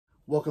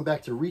Welcome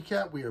back to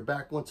Recap. We are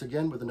back once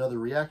again with another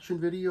reaction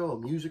video, a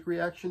music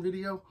reaction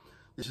video.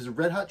 This is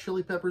Red Hot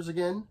Chili Peppers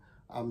again.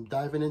 I'm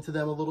diving into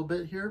them a little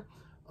bit here.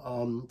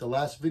 The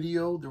last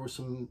video, there were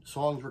some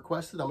songs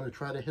requested. I'm going to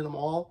try to hit them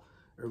all,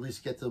 or at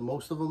least get to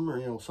most of them,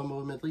 or some of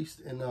them at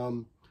least.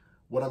 And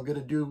what I'm going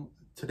to do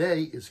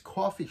today is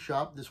Coffee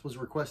Shop. This was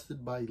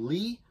requested by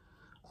Lee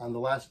on the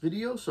last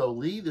video. So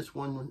Lee, this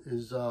one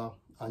is on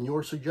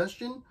your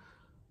suggestion.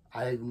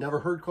 I've never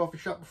heard Coffee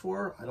Shop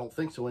before. I don't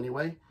think so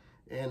anyway.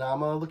 And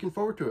I'm looking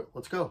forward to it.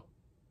 Let's go.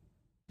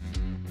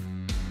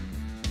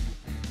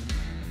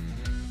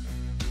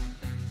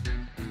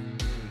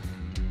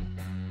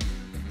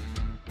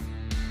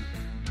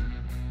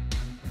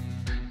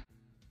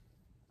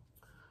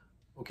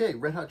 Okay,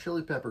 Red Hot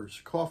Chili Peppers,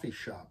 Coffee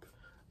Shop.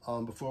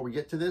 Before we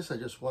get to this, I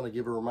just want to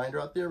give a reminder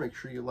out there. Make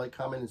sure you like,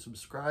 comment, and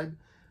subscribe.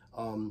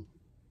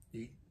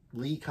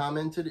 Lee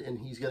commented, and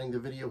he's getting the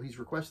video he's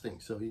requesting.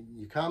 So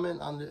you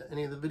comment on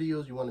any of the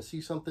videos, you want to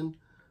see something,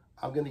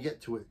 I'm going to get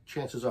to it,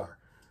 chances are.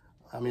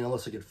 I mean,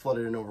 unless I get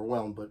flooded and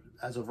overwhelmed. But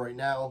as of right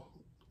now,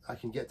 I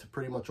can get to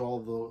pretty much all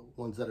of the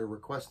ones that are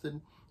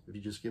requested, if you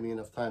just give me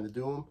enough time to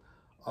do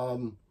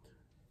them.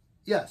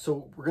 Yeah,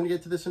 so we're going to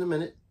get to this in a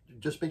minute.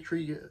 Just make sure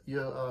you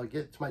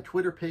get to my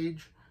Twitter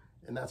page,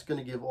 and that's going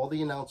to give all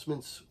the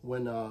announcements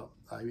when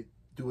I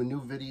do a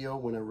new video,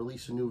 when I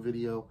release a new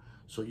video,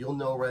 so you'll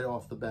know right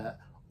off the bat.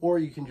 Or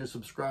you can just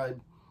subscribe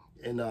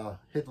and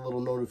hit the little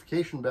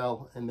notification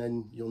bell, and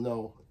then you'll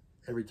know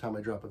every time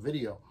I drop a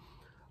video.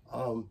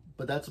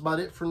 But that's about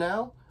it for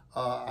now.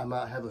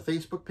 I have a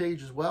Facebook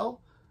page as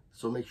well,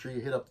 so make sure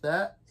you hit up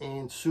that.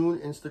 And soon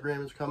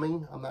Instagram is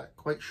coming. I'm not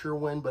quite sure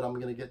when, but I'm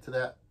going to get to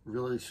that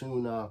really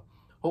soon,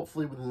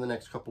 hopefully within the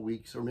next couple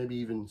weeks, or maybe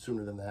even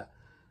sooner than that.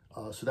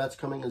 So that's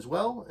coming as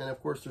well. And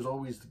of course, there's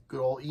always the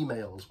good old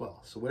email as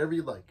well. So whatever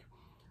you like.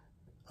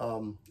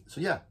 So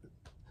yeah,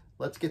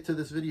 let's get to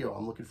this video.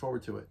 I'm looking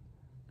forward to it.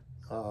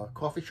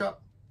 Coffee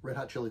Shop, Red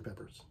Hot Chili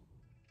Peppers.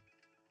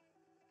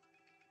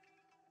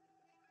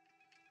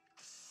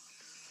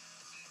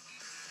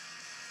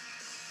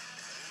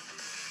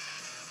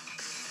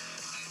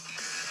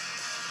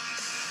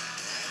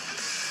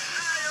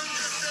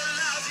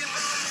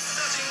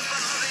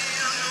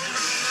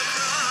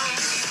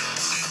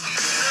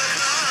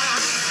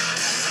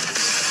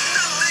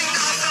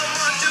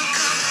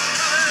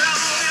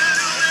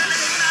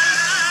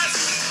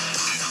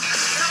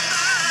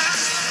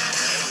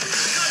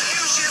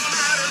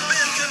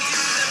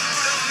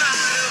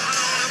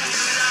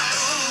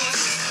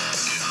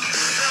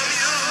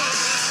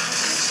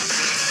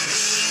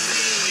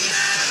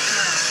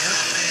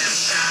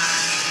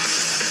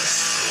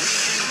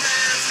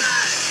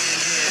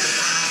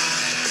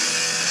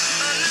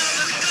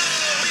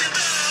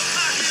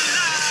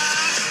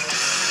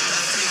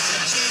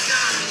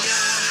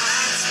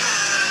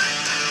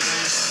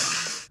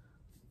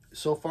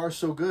 So far,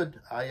 so good.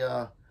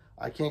 I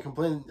can't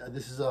complain.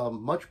 This is a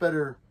much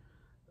better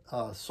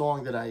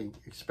song than I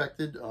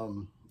expected.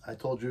 I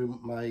told you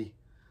my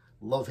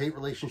love-hate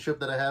relationship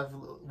that I have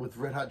with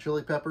Red Hot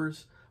Chili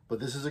Peppers, but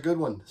this is a good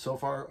one. So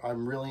far,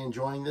 I'm really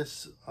enjoying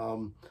this.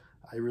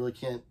 I really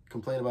can't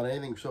complain about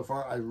anything so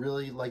far. I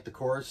really like the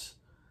chorus.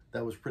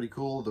 That was pretty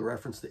cool. The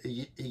reference to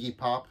Iggy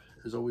Pop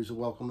is always a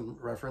welcome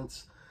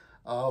reference.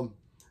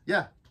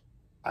 Yeah.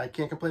 I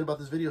can't complain about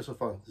this video so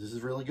far. This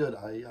is really good.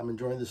 I'm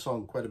enjoying this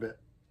song quite a bit.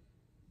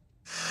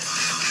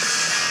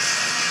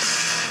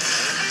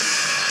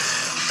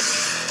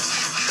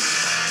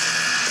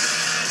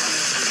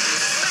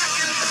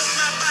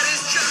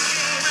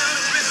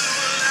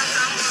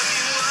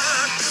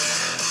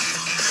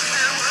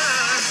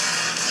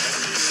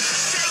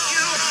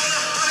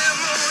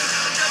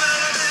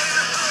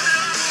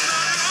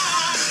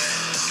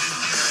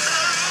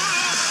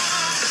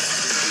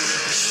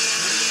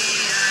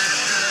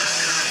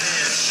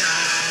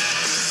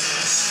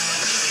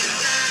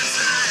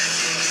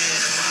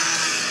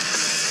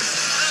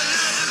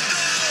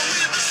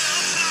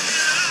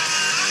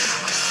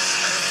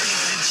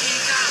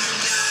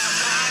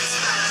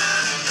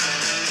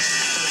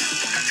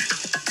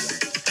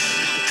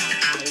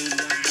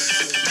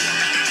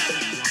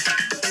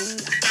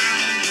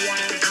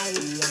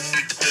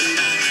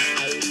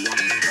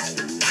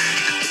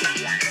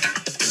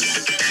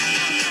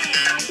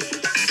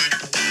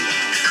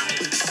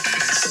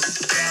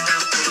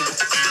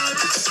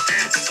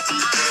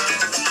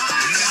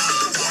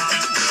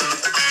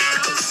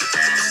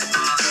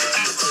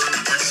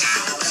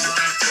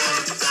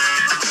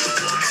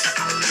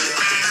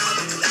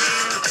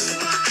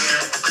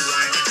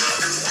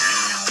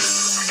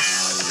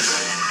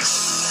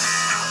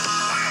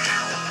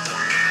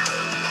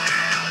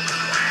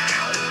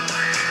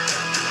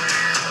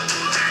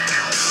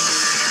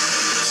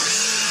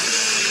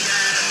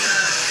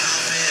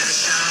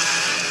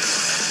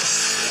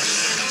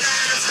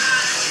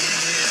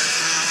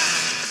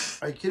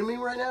 Are you kidding me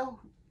right now?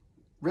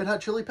 Red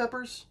Hot Chili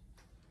Peppers?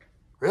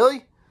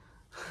 Really?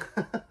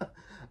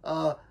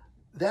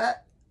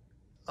 That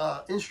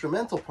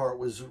instrumental part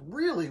was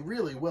really,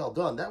 really well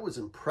done. That was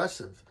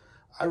impressive.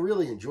 I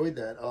really enjoyed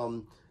that.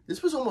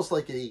 This was almost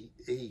like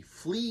a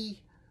Flea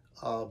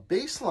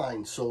bass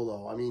line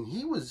solo. I mean,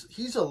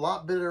 he's a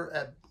lot better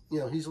at,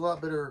 he's a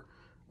lot better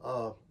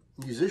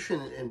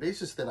musician and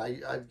bassist than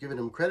I've given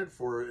him credit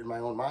for, in my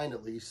own mind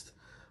at least.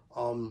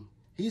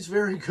 He's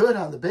very good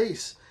on the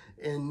bass,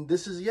 and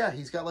this is, yeah,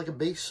 he's got like a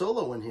bass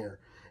solo in here.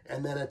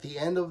 And then at the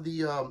end of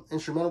the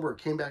instrumental, where it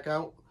came back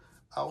out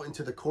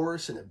into the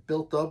chorus, and it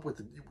built up with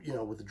the,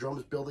 with the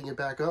drums building it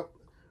back up.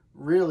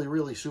 Really,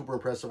 really super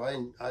impressive.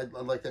 I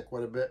like that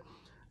quite a bit.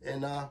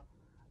 And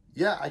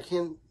yeah,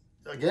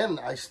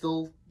 I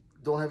still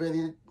don't have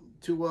anything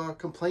to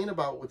complain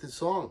about with this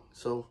song.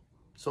 So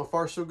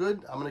far so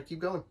good. I'm gonna keep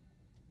going.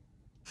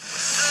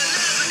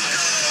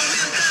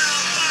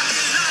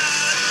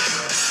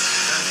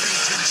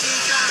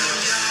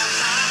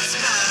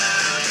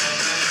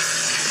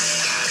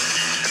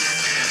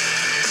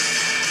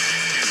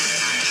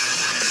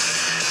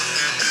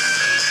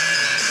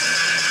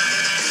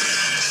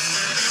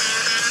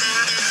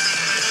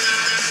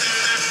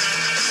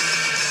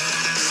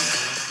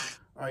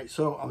 All right,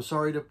 so I'm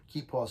sorry to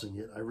keep pausing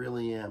it. I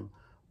really am.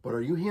 But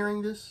are you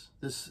hearing this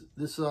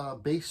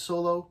bass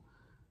solo?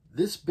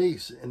 This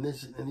bass and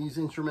these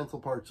instrumental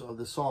parts of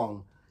the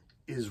song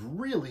is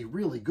really,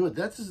 really good.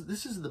 This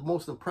is the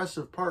most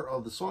impressive part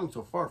of the song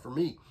so far for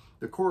me.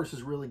 The chorus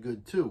is really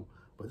good too.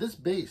 But this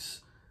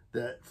bass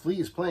that Flea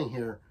is playing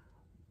here,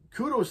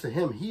 kudos to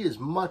him. He is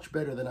much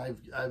better than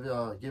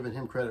I've given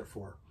him credit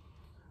for.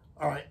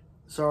 All right,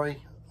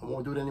 sorry, I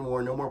won't do it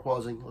anymore. No more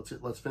pausing.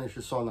 Let's finish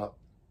this song up.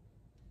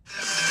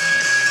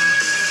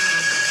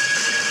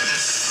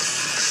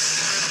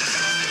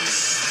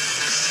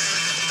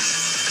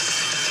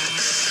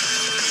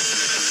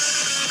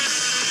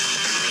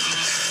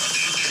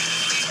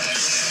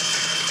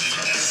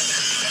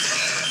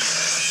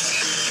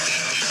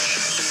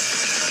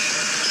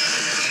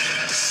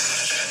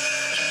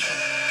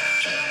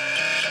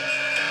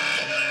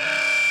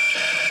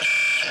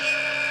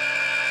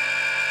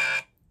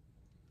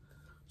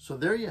 So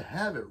there you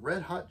have it,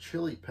 Red Hot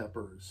Chili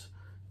Peppers,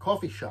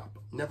 Coffee Shop.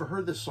 Never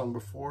heard this song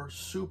before.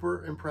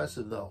 Super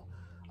impressive though.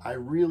 I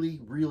really,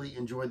 really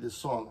enjoyed this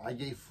song. I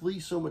gave Flea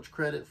so much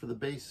credit for the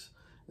bass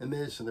in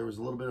this, and there was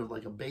a little bit of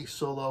like a bass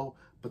solo,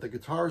 but the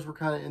guitars were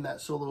kind of in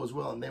that solo as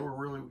well, and they were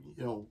really,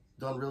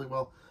 done really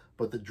well.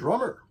 But the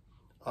drummer,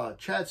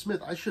 Chad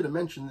Smith, I should have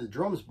mentioned the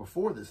drums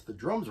before this. The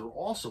drums are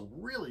also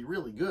really,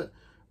 really good.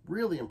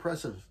 Really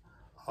impressive.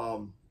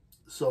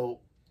 So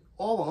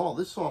all in all,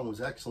 this song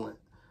was excellent.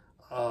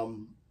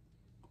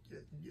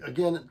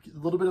 Again, a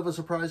little bit of a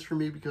surprise for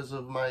me because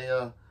of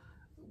my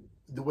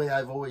the way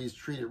I've always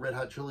treated Red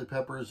Hot Chili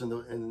Peppers,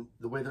 and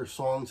the way their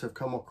songs have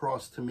come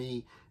across to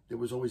me. There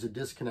was always a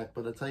disconnect,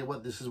 but I'll tell you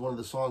what, this is one of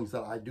the songs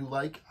that I do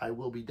like. I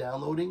will be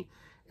downloading,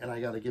 and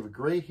I got to give a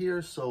grade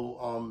here.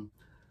 So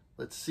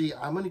let's see,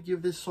 I'm going to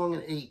give this song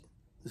an 8.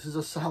 This is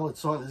a solid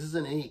song. This is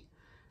an 8,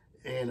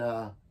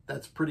 and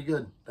that's pretty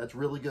good. That's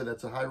really good.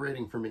 That's a high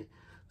rating for me.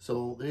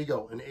 So there you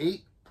go, an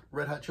 8,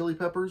 Red Hot Chili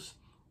Peppers,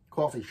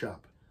 Coffee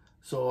Shop.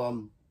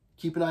 So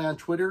keep an eye on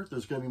Twitter.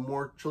 There's going to be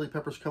more Chili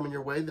Peppers coming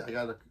your way. I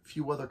got a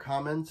few other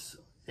comments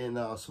and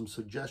some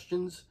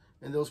suggestions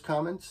in those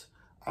comments.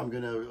 I'm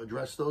going to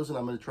address those, and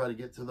I'm going to try to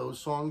get to those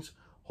songs.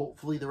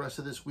 Hopefully the rest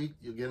of this week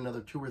you'll get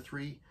another 2 or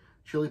 3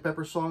 Chili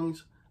Pepper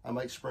songs. I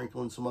might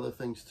sprinkle in some other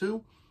things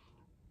too.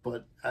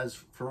 But as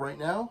for right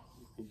now,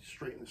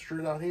 straighten the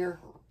shirt out here.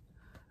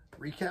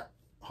 Recap.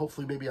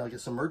 Hopefully maybe I'll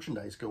get some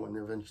merchandise going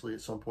eventually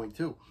at some point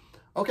too.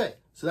 Okay,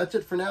 so that's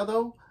it for now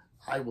though.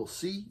 I will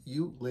see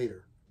you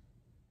later.